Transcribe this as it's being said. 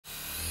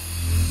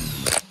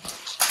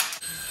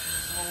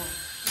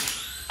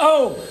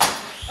Oh!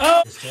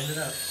 Oh! Stand it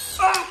up.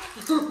 Ah!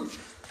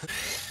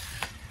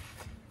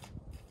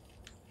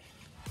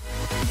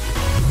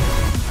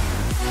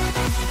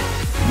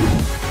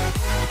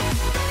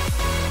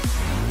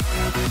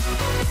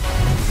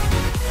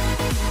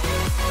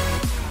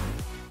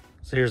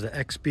 So here's the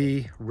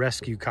XB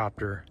Rescue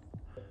Copter.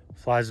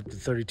 Flies up to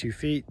 32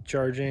 feet,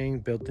 charging,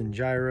 built-in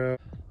gyro.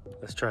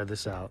 Let's try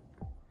this out.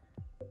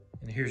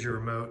 And here's your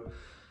remote.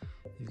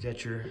 You've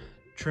got your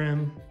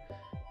trim,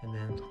 and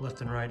then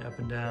left and right, up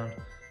and down.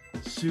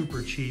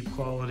 Super cheap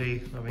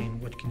quality. I mean,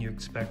 what can you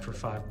expect for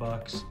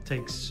 $5?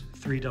 Takes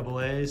 3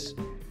 AA's,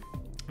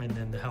 and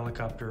then the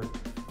helicopter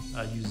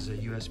uses a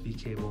USB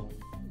cable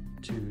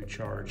to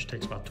charge.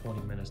 Takes about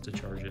 20 minutes to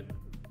charge it.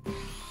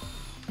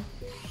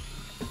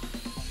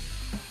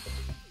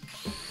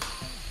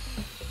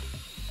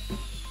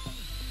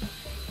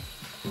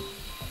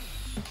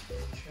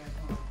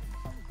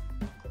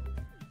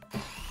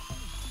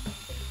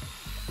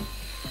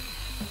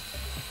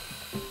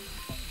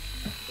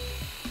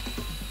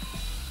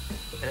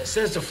 And it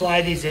says to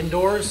fly these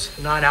indoors,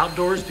 not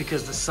outdoors,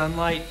 because the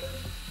sunlight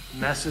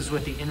messes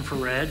with the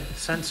infrared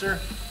sensor.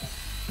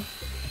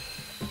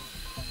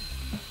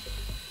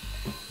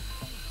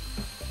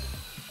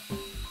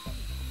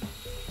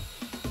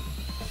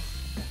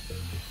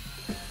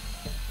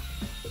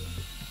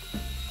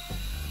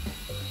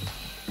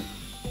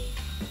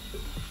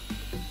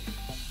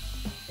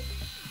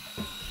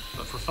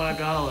 But for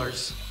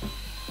 $5,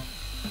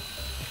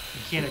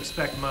 you can't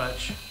expect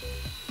much.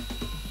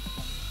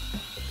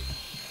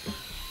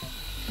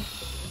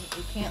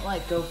 Can't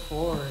like go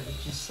forward. It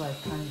just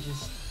like kind of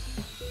just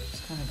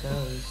kind of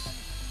goes.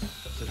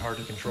 Is it hard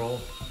to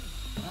control?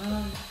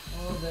 A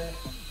little bit.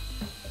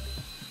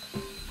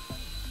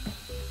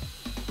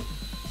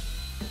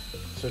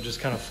 So it just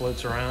kind of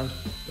floats around?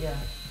 Yeah.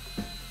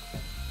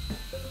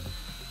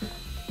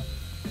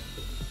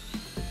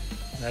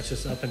 That's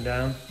just up and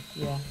down?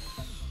 Yeah.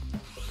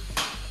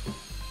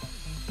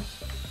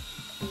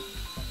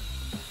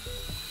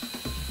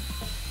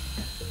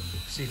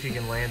 See if you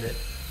can land it.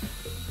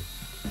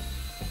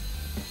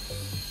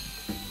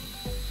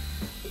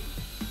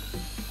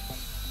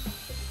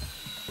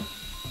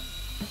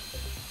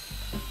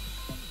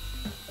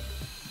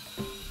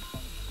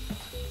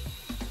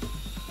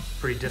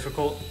 Pretty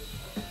difficult.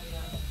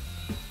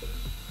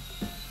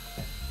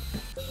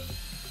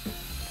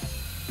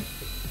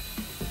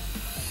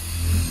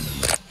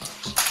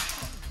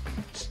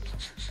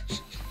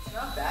 It's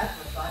not bad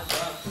for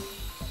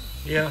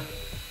 $5. Yeah. It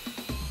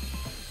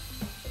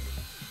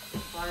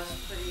flies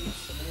pretty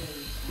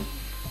smooth.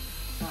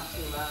 It's not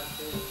too loud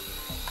too.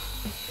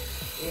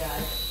 Yeah, I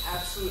have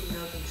absolutely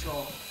no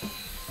control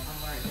on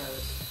where it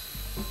goes.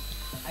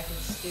 I can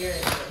steer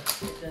it,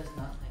 but it does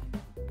nothing.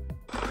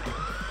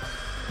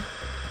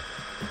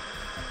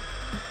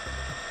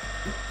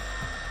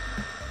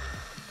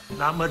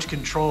 Not much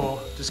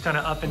control, just kind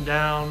of up and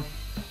down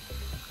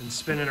and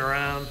spinning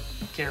around.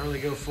 Can't really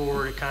go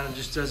forward, it kind of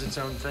just does its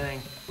own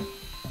thing.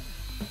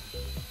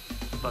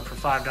 But for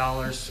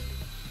 $5,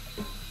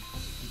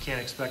 you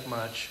can't expect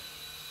much.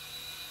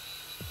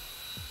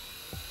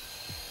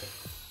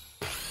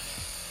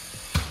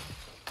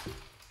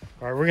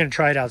 All right, we're gonna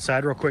try it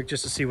outside real quick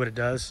just to see what it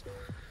does.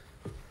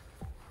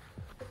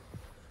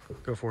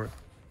 Go for it.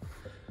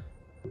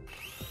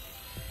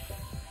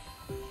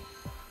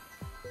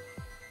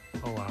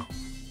 Oh wow.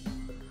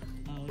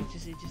 Oh, it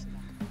just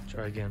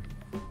Try again.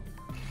 Yeah,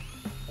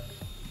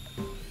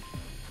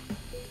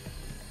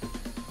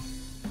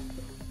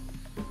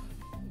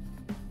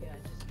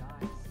 it just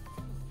dies.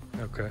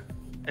 Okay.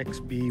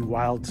 XB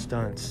Wild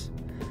Stuntz.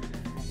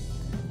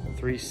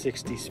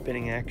 360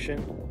 spinning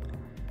action.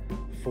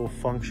 Full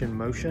function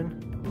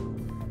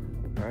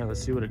motion. All right,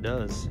 let's see what it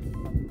does.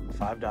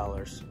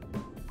 $5.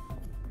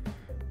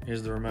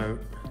 Here's the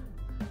remote.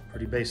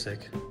 Pretty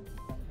basic.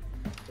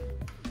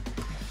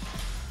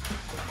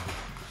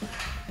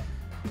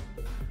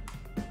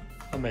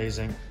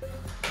 Amazing.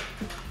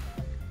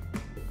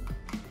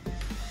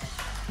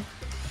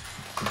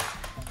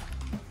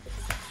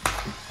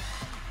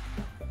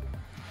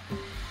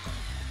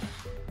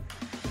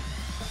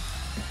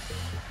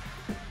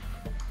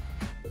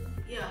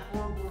 Yeah,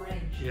 horrible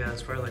range. Yeah,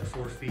 it's probably like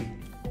 4 feet.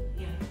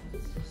 Yeah,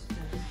 it's just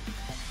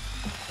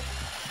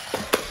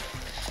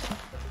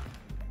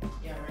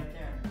yeah, right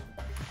there.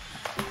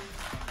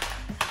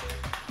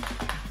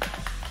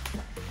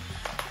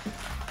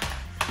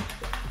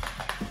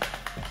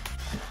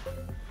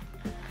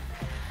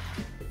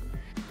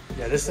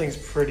 Yeah, this thing's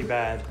pretty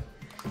bad.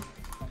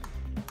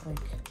 Like,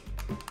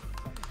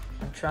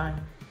 I'm trying.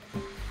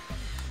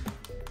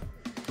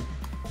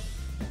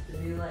 Is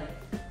he like?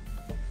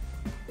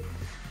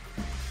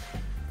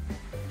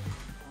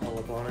 All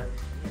up on it.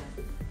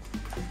 Yeah.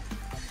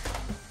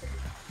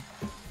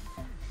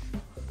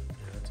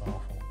 Yeah, that's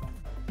awful.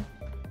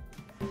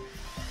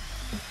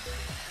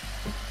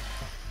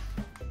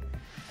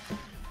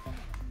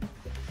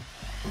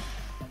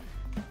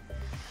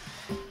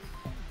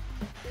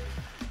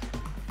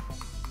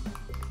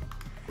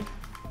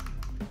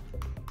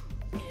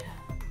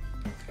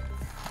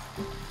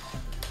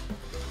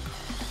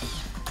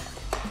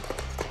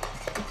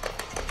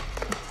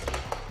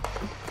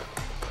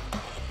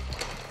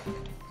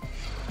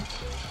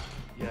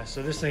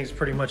 So this thing's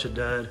pretty much a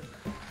dud.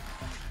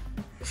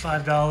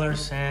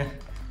 $5,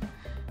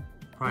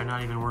 probably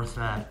not even worth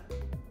that.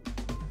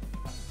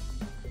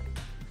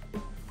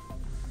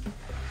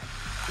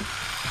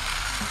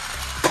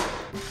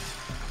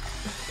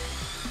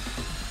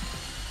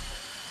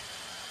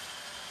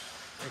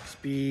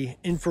 XB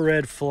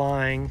infrared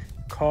flying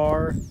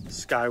car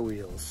sky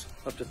wheels,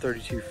 up to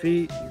 32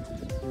 feet,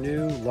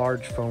 new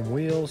large foam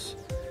wheels.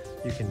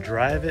 You can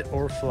drive it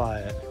or fly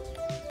it.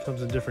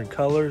 Comes in different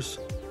colors.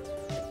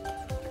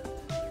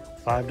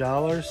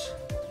 $5.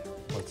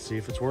 Let's see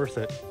if it's worth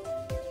it.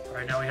 All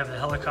right, now we have the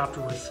helicopter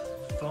with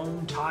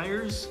foam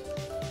tires.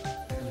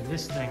 I mean,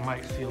 this thing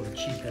might feel the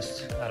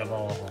cheapest out of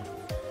all of them.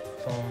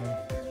 Foam.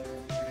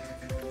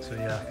 So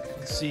yeah,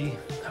 let's see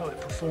how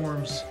it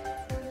performs.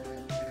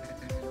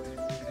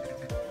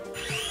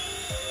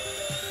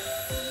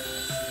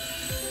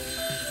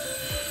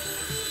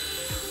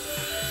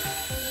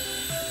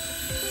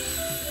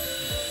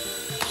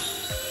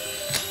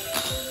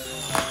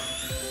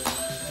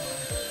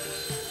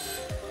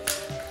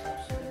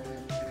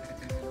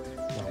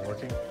 Not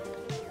working.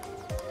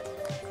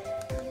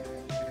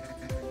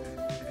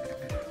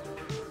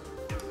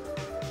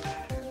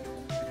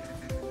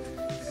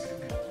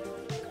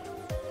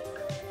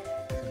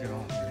 Look it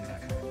off and bring it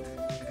back on.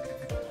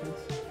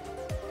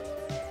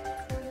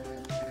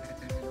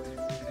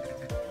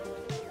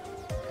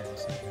 Okay,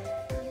 that's not good.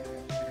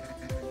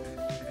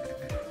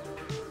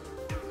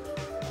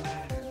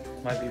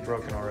 Might be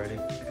broken already.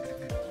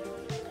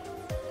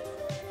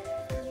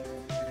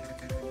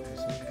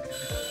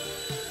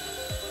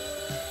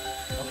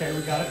 Okay,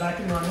 we got it back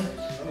and running.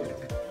 Oh.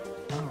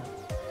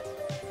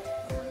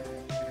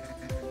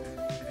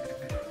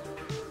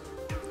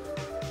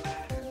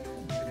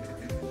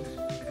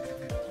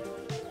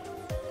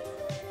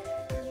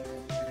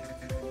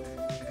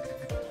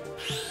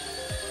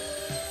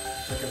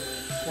 It's like a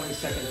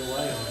 20-second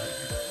delay on it.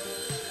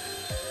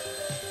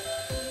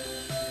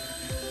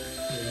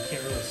 So you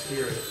can't really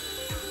steer it.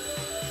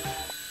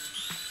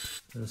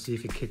 Let's see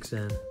if it kicks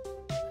in.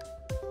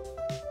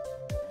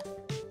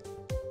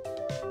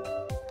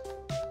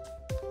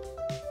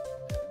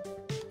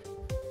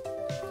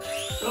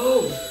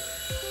 Oh!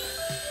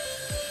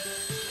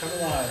 Come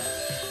alive.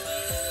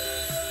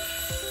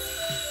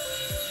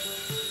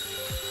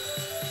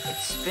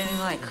 It's spinning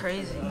like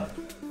crazy.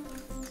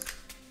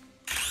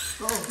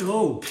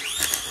 Oh!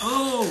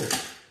 Oh!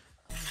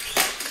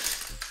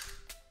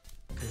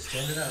 Okay,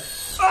 stand it up.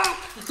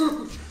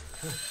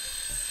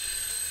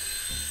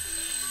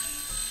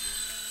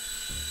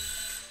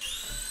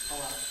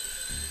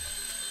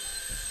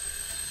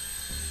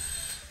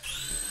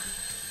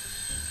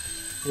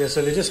 Yeah,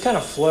 so they just kind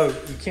of float.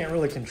 You can't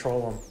really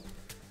control them.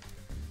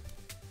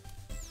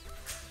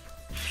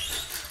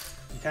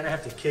 You kind of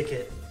have to kick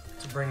it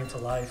to bring it to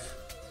life.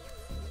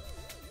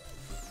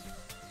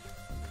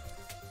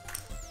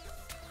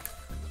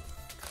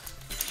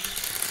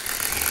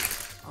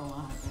 Oh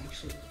wow,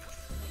 actually.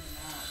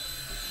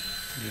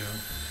 Yeah.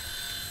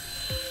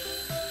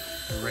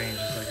 The range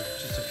is like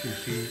just a few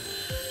feet.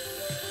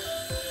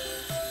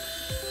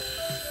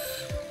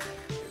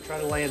 Try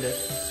to land it.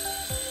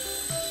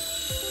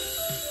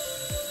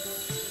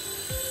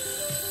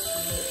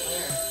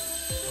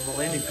 On the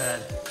landing pad.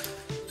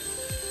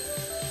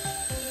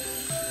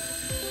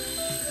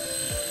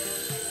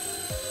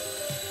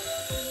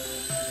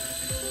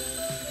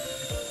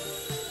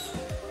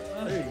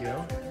 Oh, there you go.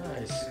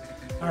 Nice.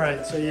 All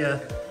right, so yeah,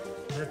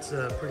 that's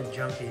pretty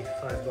junky.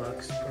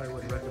 $5. Probably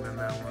wouldn't recommend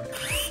that one.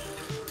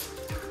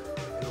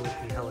 Go with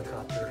the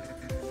helicopter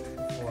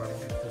before I went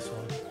with this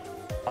one.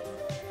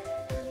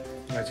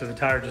 All right, so the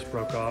tire just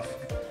broke off.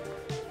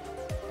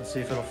 Let's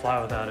see if it'll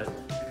fly without it.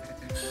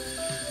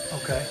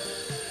 Okay.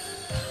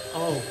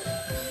 Oh.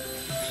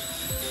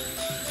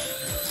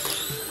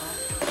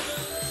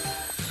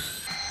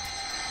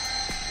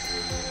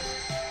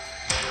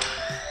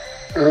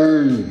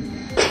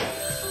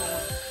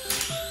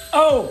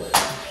 Oh!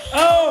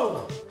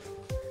 Oh!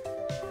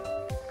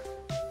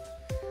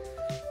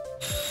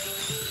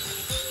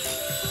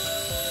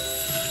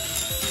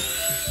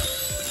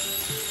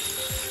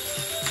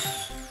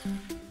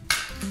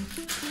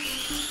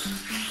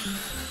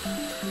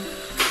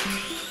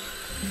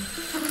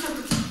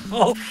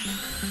 Oh!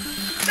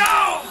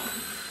 No!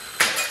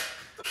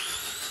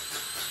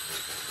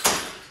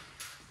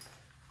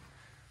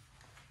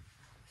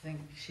 I think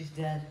she's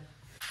dead.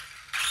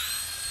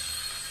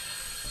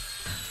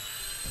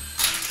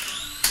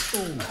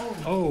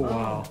 Oh,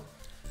 wow.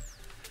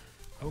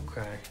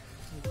 Okay.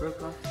 It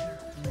broke off there.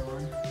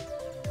 One.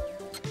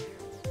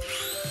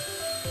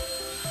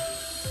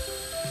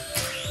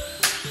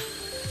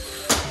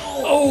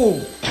 Oh!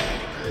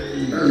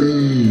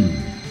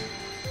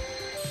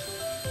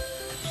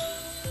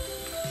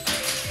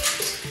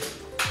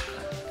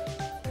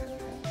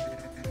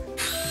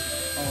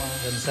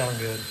 Doesn't sound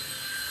good.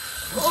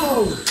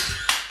 Oh!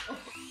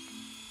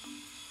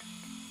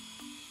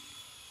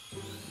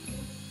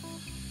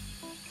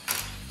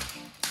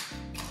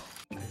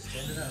 Okay,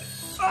 stand it up.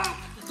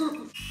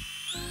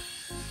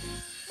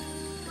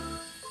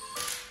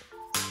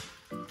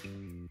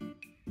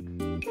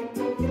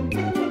 it.